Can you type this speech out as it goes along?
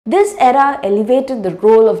This era elevated the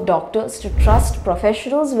role of doctors to trust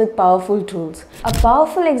professionals with powerful tools. A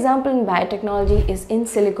powerful example in biotechnology is in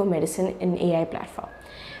silico medicine in AI platform,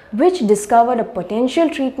 which discovered a potential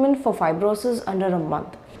treatment for fibrosis under a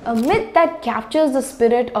month. A myth that captures the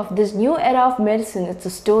spirit of this new era of medicine is the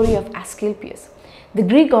story of Asclepius, the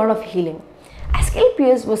Greek god of healing.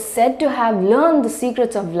 Asclepius was said to have learned the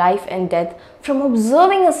secrets of life and death from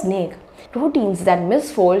observing a snake. Proteins that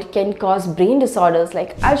misfold can cause brain disorders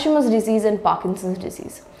like Alzheimer's disease and Parkinson's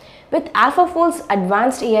disease. With AlphaFold's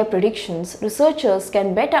advanced AI predictions, researchers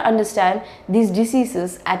can better understand these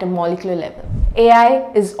diseases at a molecular level. AI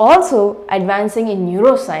is also advancing in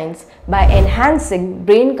neuroscience by enhancing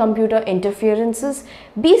brain-computer interferences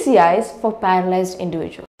 (BCIs) for paralyzed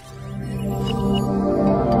individuals.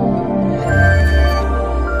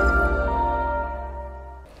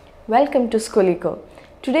 Welcome to Skoliko.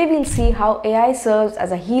 Today we'll see how AI serves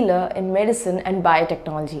as a healer in medicine and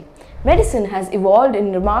biotechnology. Medicine has evolved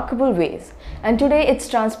in remarkable ways, and today it's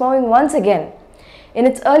transforming once again. In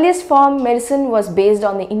its earliest form, medicine was based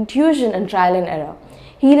on the intuition and trial and error.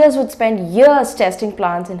 Healers would spend years testing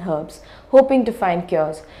plants and herbs, hoping to find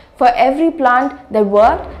cures. For every plant that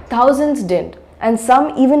worked, thousands didn't, and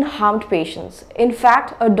some even harmed patients. In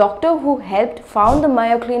fact, a doctor who helped found the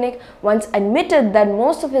Mayo Clinic once admitted that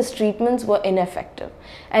most of his treatments were ineffective,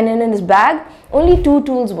 and in his bag, only two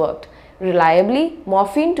tools worked: reliably,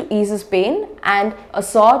 morphine to ease his pain and a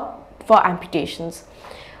saw for amputations.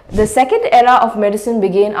 The second era of medicine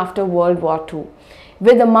began after World War II,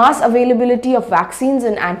 with the mass availability of vaccines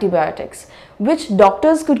and antibiotics, which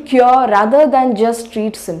doctors could cure rather than just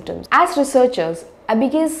treat symptoms. As researchers,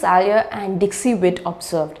 Abigail Salyer and Dixie Witt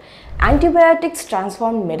observed, antibiotics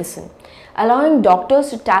transformed medicine, allowing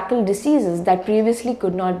doctors to tackle diseases that previously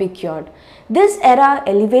could not be cured. This era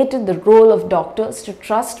elevated the role of doctors to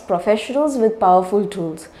trust professionals with powerful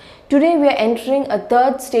tools. Today we are entering a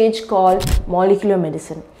third stage called molecular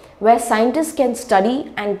medicine, where scientists can study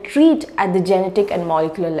and treat at the genetic and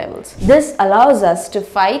molecular levels. This allows us to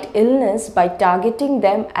fight illness by targeting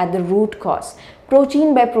them at the root cause,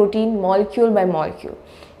 protein by protein, molecule by molecule,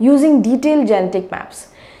 using detailed genetic maps.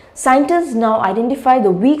 Scientists now identify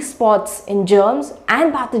the weak spots in germs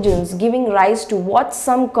and pathogens, giving rise to what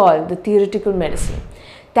some call the theoretical medicine.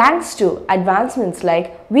 Thanks to advancements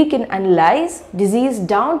like we can analyze disease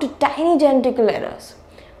down to tiny genetical errors.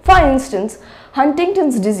 For instance,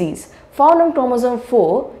 Huntington's disease, found on chromosome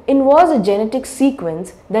 4, involves a genetic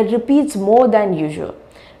sequence that repeats more than usual,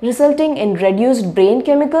 resulting in reduced brain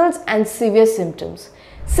chemicals and severe symptoms.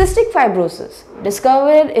 Cystic fibrosis,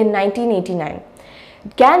 discovered in 1989,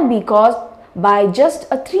 can be caused by just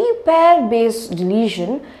a 3-pair base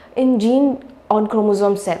deletion in gene on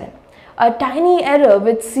chromosome 7, a tiny error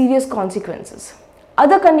with serious consequences.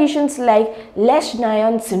 Other conditions like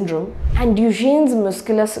Lesch-Nyhan syndrome and Duchenne's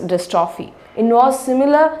muscular dystrophy involve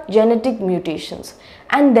similar genetic mutations.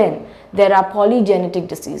 And then there are polygenetic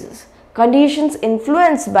diseases, conditions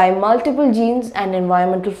influenced by multiple genes and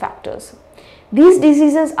environmental factors. These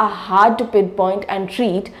diseases are hard to pinpoint and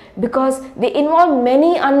treat because they involve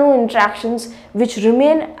many unknown interactions which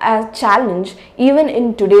remain a challenge even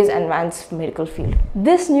in today's advanced medical field.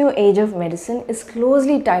 This new age of medicine is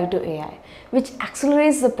closely tied to AI, which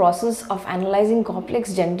accelerates the process of analyzing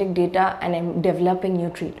complex genetic data and developing new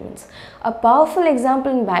treatments. A powerful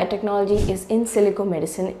example in biotechnology is in silico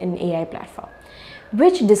medicine in AI platform,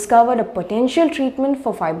 which discovered a potential treatment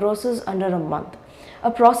for fibrosis under a month. A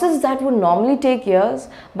process that would normally take years.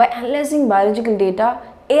 By analyzing biological data,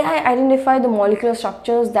 AI identified the molecular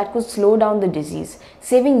structures that could slow down the disease,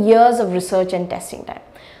 saving years of research and testing time.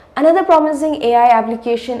 Another promising AI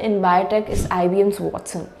application in biotech is IBM's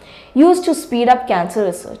Watson, used to speed up cancer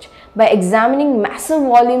research. By examining massive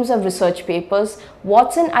volumes of research papers,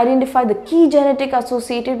 Watson identified the key genetic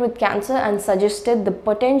associated with cancer and suggested the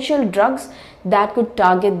potential drugs that could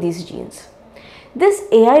target these genes. This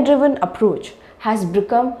AI-driven approach has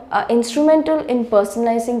become instrumental in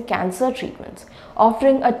personalizing cancer treatments,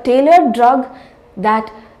 offering a tailored drug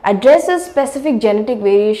that addresses specific genetic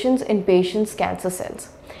variations in patients' cancer cells,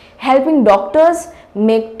 helping doctors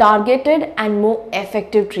make targeted and more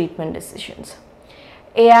effective treatment decisions.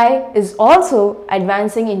 AI is also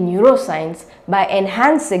advancing in neuroscience by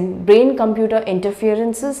enhancing brain-computer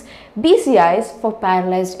interferences (BCIs) for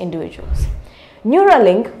paralyzed individuals.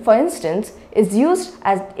 Neuralink, for instance, is used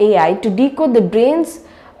as AI to decode the brain's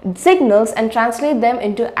signals and translate them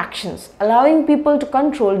into actions, allowing people to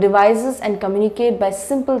control devices and communicate by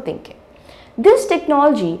simple thinking. This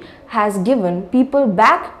technology has given people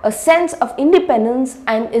back a sense of independence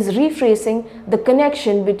and is rephrasing the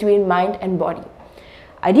connection between mind and body.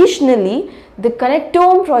 Additionally, the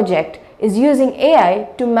Connectome project is using AI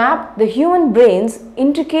to map the human brain's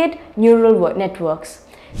intricate neural networks.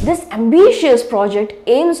 This ambitious project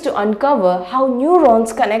aims to uncover how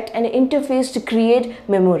neurons connect and interface to create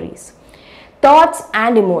memories, thoughts,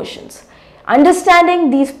 and emotions. Understanding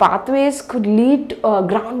these pathways could lead to a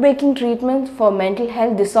groundbreaking treatment for mental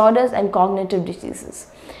health disorders and cognitive diseases,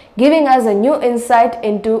 giving us a new insight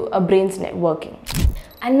into a brain's networking.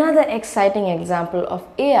 Another exciting example of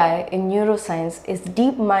AI in neuroscience is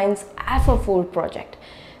DeepMind's AlphaFold project,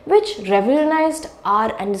 which revolutionized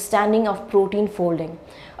our understanding of protein folding,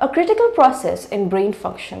 a critical process in brain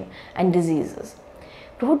function and diseases.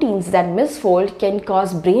 Proteins that misfold can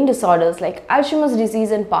cause brain disorders like Alzheimer's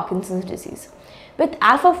disease and Parkinson's disease. With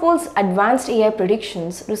AlphaFold's advanced AI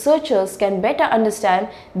predictions, researchers can better understand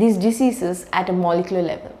these diseases at a molecular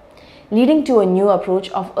level, leading to a new approach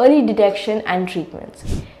of early detection and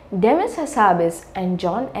treatments. Demis Hassabis and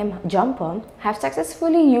John M. Jumper have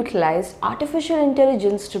successfully utilized artificial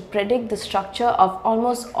intelligence to predict the structure of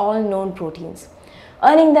almost all known proteins,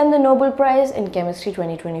 earning them the Nobel Prize in Chemistry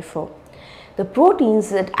 2024. The proteins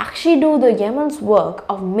that actually do the yeoman's work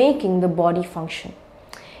of making the body function.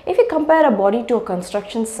 If you compare a body to a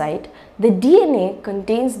construction site, the DNA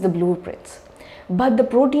contains the blueprints, but the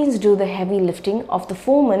proteins do the heavy lifting of the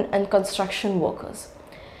foremen and construction workers.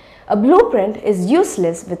 A blueprint is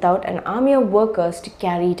useless without an army of workers to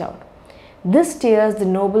carry it out. This steers the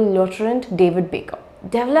Nobel laureate David Baker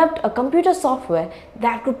developed a computer software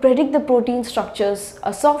that could predict the protein structures,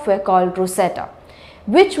 a software called Rosetta,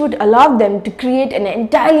 which would allow them to create an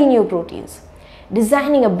entirely new proteins.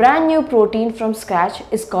 Designing a brand new protein from scratch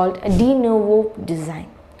is called a de novo design.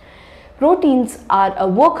 Proteins are a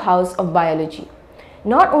workhorse of biology.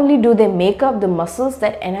 Not only do they make up the muscles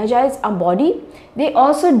that energize our body, they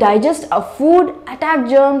also digest our food, attack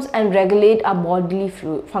germs, and regulate our bodily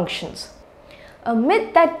functions. A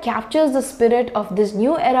myth that captures the spirit of this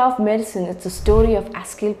new era of medicine is the story of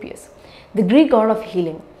Asclepius, the Greek god of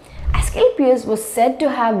healing. Asclepius was said to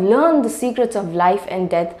have learned the secrets of life and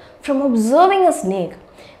death from observing a snake,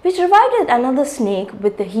 which revived another snake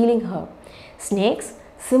with the healing herb. Snakes,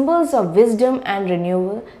 symbols of wisdom and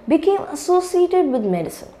renewal, became associated with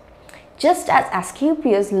medicine. Just as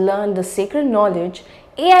Asclepius learned the sacred knowledge,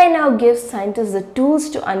 AI now gives scientists the tools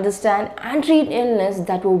to understand and treat illness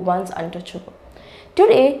that were once untouchable.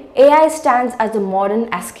 Today, AI stands as the modern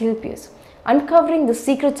Asclepius, uncovering the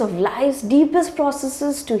secrets of life's deepest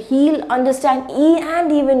processes to heal, understand,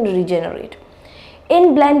 and even regenerate.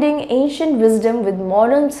 In blending ancient wisdom with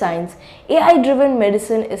modern science, AI-driven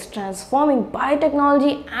medicine is transforming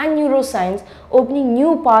biotechnology and neuroscience, opening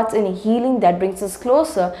new paths in healing that brings us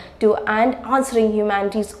closer to and answering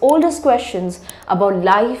humanity's oldest questions about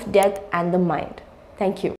life, death, and the mind.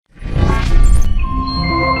 Thank you.